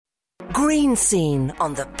Green Scene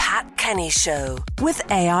on the Pat Kenny Show with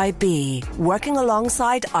AIB, working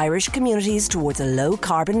alongside Irish communities towards a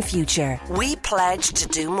low-carbon future. We pledge to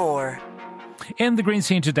do more. In the Green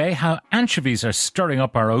Scene today, how anchovies are stirring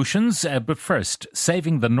up our oceans. But first,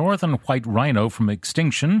 saving the northern white rhino from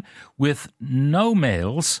extinction with no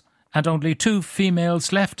males and only 2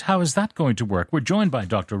 females left. How is that going to work? We're joined by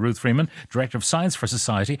Dr. Ruth Freeman, Director of Science for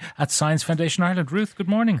Society at Science Foundation Ireland. Ruth, good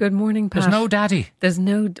morning. Good morning, Pat. There's no daddy. There's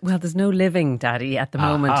no living daddy at the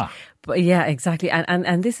moment. But yeah, exactly.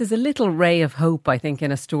 And this is a little ray of hope, I think,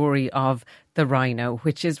 in a story of the rhino,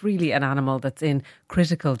 which is really an animal that's in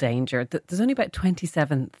critical danger. There's only about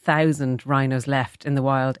 27,000 rhinos left in the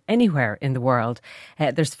wild, anywhere in the world.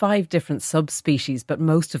 There's 5 different subspecies, but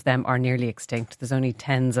most of them are nearly extinct. There's only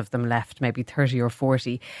tens of them left, maybe 30 or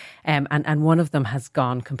 40. And one of them has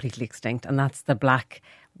gone completely extinct, and that's the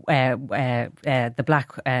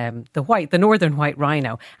northern white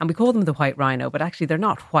rhino. And we call them the white rhino, but actually they're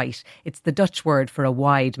not white. It's the Dutch word for a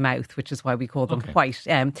wide mouth, which is why we call them white.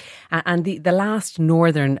 And the last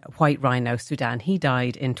northern white rhino, Sudan, he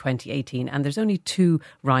died in 2018, and there's only 2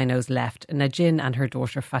 rhinos left, Najin and her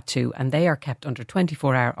daughter Fatu, and they are kept under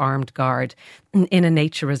 24-hour armed guard in a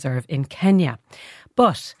nature reserve in Kenya.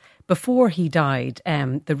 But before he died,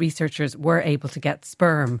 the researchers were able to get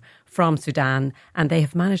sperm from Sudan, and they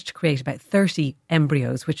have managed to create about 30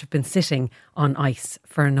 embryos which have been sitting on ice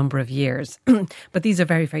for a number of years. But these are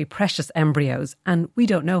very, very precious embryos, and we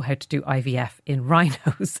don't know how to do IVF in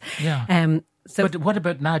rhinos. Yeah. But what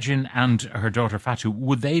about Najin and her daughter Fatu?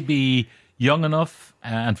 Would they be young enough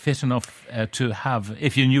and fit enough to have,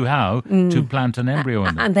 if you knew how, to plant an embryo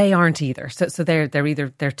in them? And they aren't either. So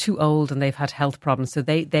they're too old and they've had health problems. So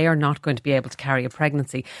they are not going to be able to carry a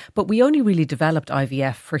pregnancy. But we only really developed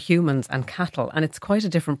IVF for humans and cattle, and it's quite a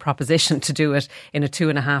different proposition to do it in a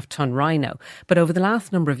 2.5-ton rhino. But over the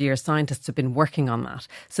last number of years, scientists have been working on that.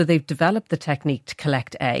 So they've developed the technique to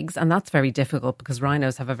collect eggs, and that's very difficult because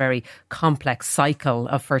rhinos have a very complex cycle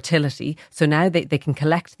of fertility. So now they can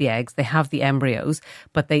collect the eggs, they have the embryos,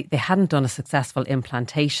 but they hadn't done a successful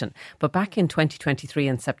implantation. But back in 2023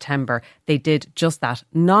 in September, they did just that,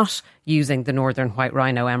 not using the northern white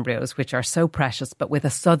rhino embryos, which are so precious, but with a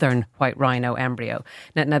southern white rhino embryo.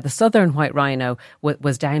 Now the southern white rhino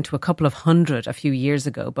was down to a couple of hundred a few years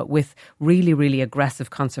ago, but with really, really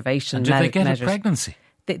aggressive conservation measures. And did they get measures. a pregnancy?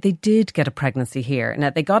 They did get a pregnancy here.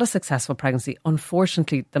 Now, they got a successful pregnancy.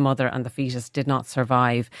 Unfortunately, the mother and the fetus did not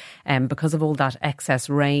survive. Because of all that excess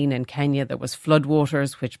rain in Kenya, there was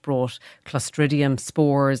floodwaters which brought Clostridium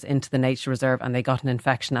spores into the nature reserve, and they got an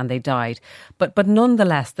infection and they died. But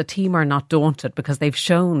nonetheless, the team are not daunted because they've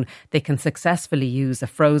shown they can successfully use a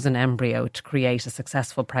frozen embryo to create a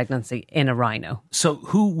successful pregnancy in a rhino. So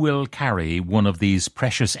who will carry one of these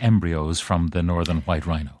precious embryos from the northern white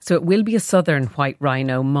rhino? So it will be a southern white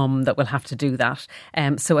rhino mum that will have to do that.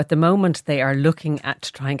 So at the moment they are looking at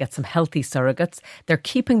to try and get some healthy surrogates. They're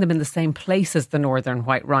keeping them in the same place as the northern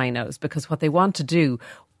white rhinos because what they want to do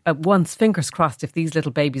once, fingers crossed, if these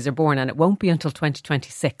little babies are born, and it won't be until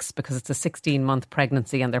 2026 because it's a 16-month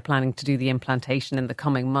pregnancy and they're planning to do the implantation in the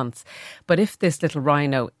coming months. But if this little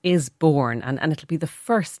rhino is born, and it'll be the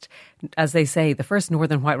first, as they say, the first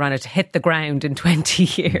northern white rhino to hit the ground in 20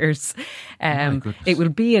 years, it will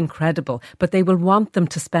be incredible. But they will want them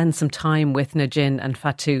to spend some time with Najin and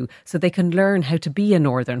Fatu so they can learn how to be a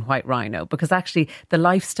northern white rhino, because actually the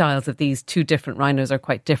lifestyles of these 2 different rhinos are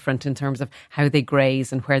quite different in terms of how they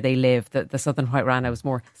graze and where they live. The southern white rhino is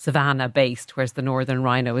more savanna based, whereas the northern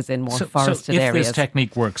rhino is in more forested areas. So if this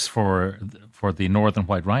technique works for the northern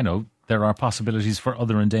white rhino, there are possibilities for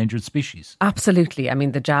other endangered species. Absolutely. I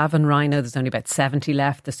mean, the Javan rhino, there's only about 70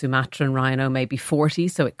 left. The Sumatran rhino, maybe 40.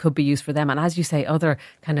 So it could be used for them. And as you say, other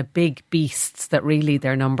kind of big beasts that really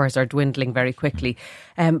their numbers are dwindling very quickly.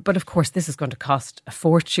 But of course, this is going to cost a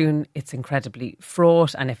fortune. It's incredibly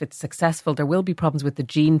fraught. And if it's successful, there will be problems with the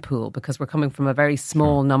gene pool because we're coming from a very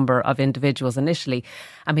small number of individuals initially.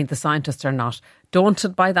 I mean, the scientists are not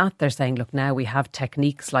daunted by that. They're saying, look, now we have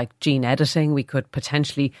techniques like gene editing. We could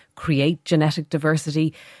potentially create genetic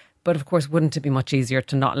diversity. But of course, wouldn't it be much easier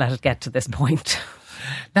to not let it get to this point?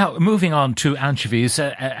 Now, moving on to anchovies,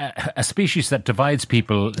 a species that divides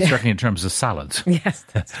people, certainly in terms of salads. Yes,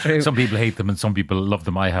 that's true. Some people hate them and some people love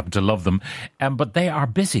them. I happen to love them. But they are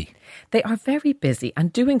busy. They are very busy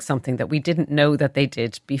and doing something that we didn't know that they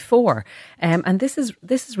did before. And this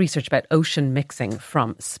is research about ocean mixing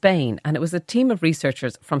from Spain. And it was a team of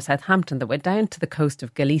researchers from Southampton that went down to the coast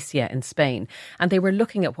of Galicia in Spain. And they were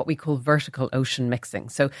looking at what we call vertical ocean mixing.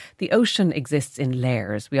 So the ocean exists in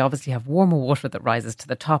layers. We obviously have warmer water that rises rises to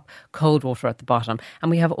the top, cold water at the bottom.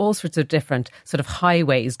 And we have all sorts of different sort of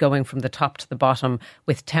highways going from the top to the bottom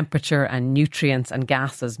with temperature and nutrients and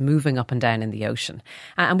gases moving up and down in the ocean.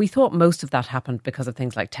 And we thought most of that happened because of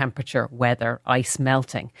things like temperature, weather, ice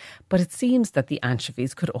melting. But it seems that the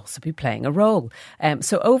anchovies could also be playing a role.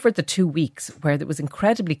 So over the 2 weeks where there was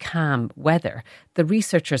incredibly calm weather, the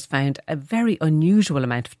researchers found a very unusual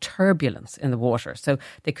amount of turbulence in the water. So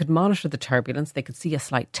they could monitor the turbulence, they could see a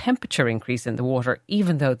slight temperature increase in the water,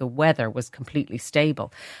 even though the weather was completely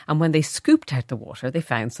stable. And when they scooped out the water, they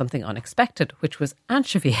found something unexpected, which was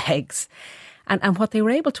anchovy eggs. And what they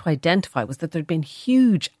were able to identify was that there'd been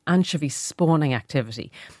huge anchovy spawning activity.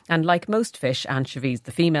 And like most fish, anchovies,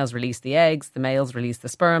 the females release the eggs, the males release the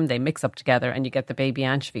sperm, they mix up together and you get the baby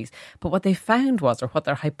anchovies. But what they found was, or what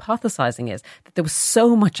they're hypothesizing is, that there was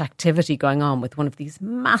so much activity going on with one of these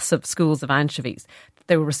massive schools of anchovies that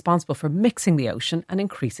they were responsible for mixing the ocean and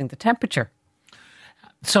increasing the temperature.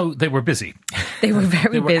 So they were busy. They were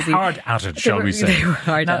very busy. They were hard at it, shall we say. They were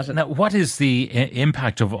hard at it. Now, what is the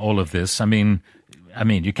impact of all of this? I mean,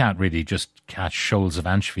 you can't really just catch shoals of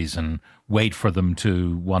anchovies and wait for them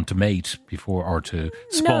to want to mate before or to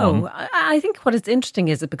spawn. No, I think what is interesting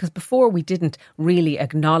is that because before we didn't really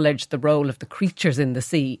acknowledge the role of the creatures in the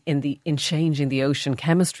sea in changing the ocean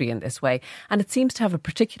chemistry in this way, and it seems to have a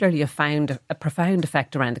profound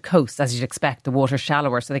effect around the coast, as you'd expect. The water's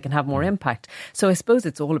shallower, so they can have more impact. So I suppose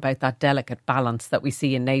it's all about that delicate balance that we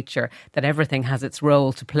see in nature, that everything has its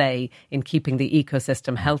role to play in keeping the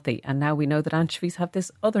ecosystem healthy. And now we know that anchovies have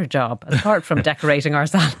this other job apart from decorating our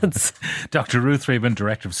salads. Dr. Ruth Freeman,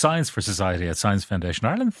 Director of Science for Society at Science Foundation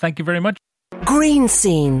Ireland, thank you very much. Green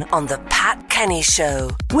Scene on the Pat Kenny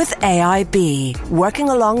Show with AIB, working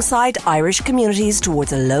alongside Irish communities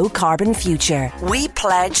towards a low carbon future. We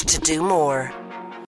pledge to do more.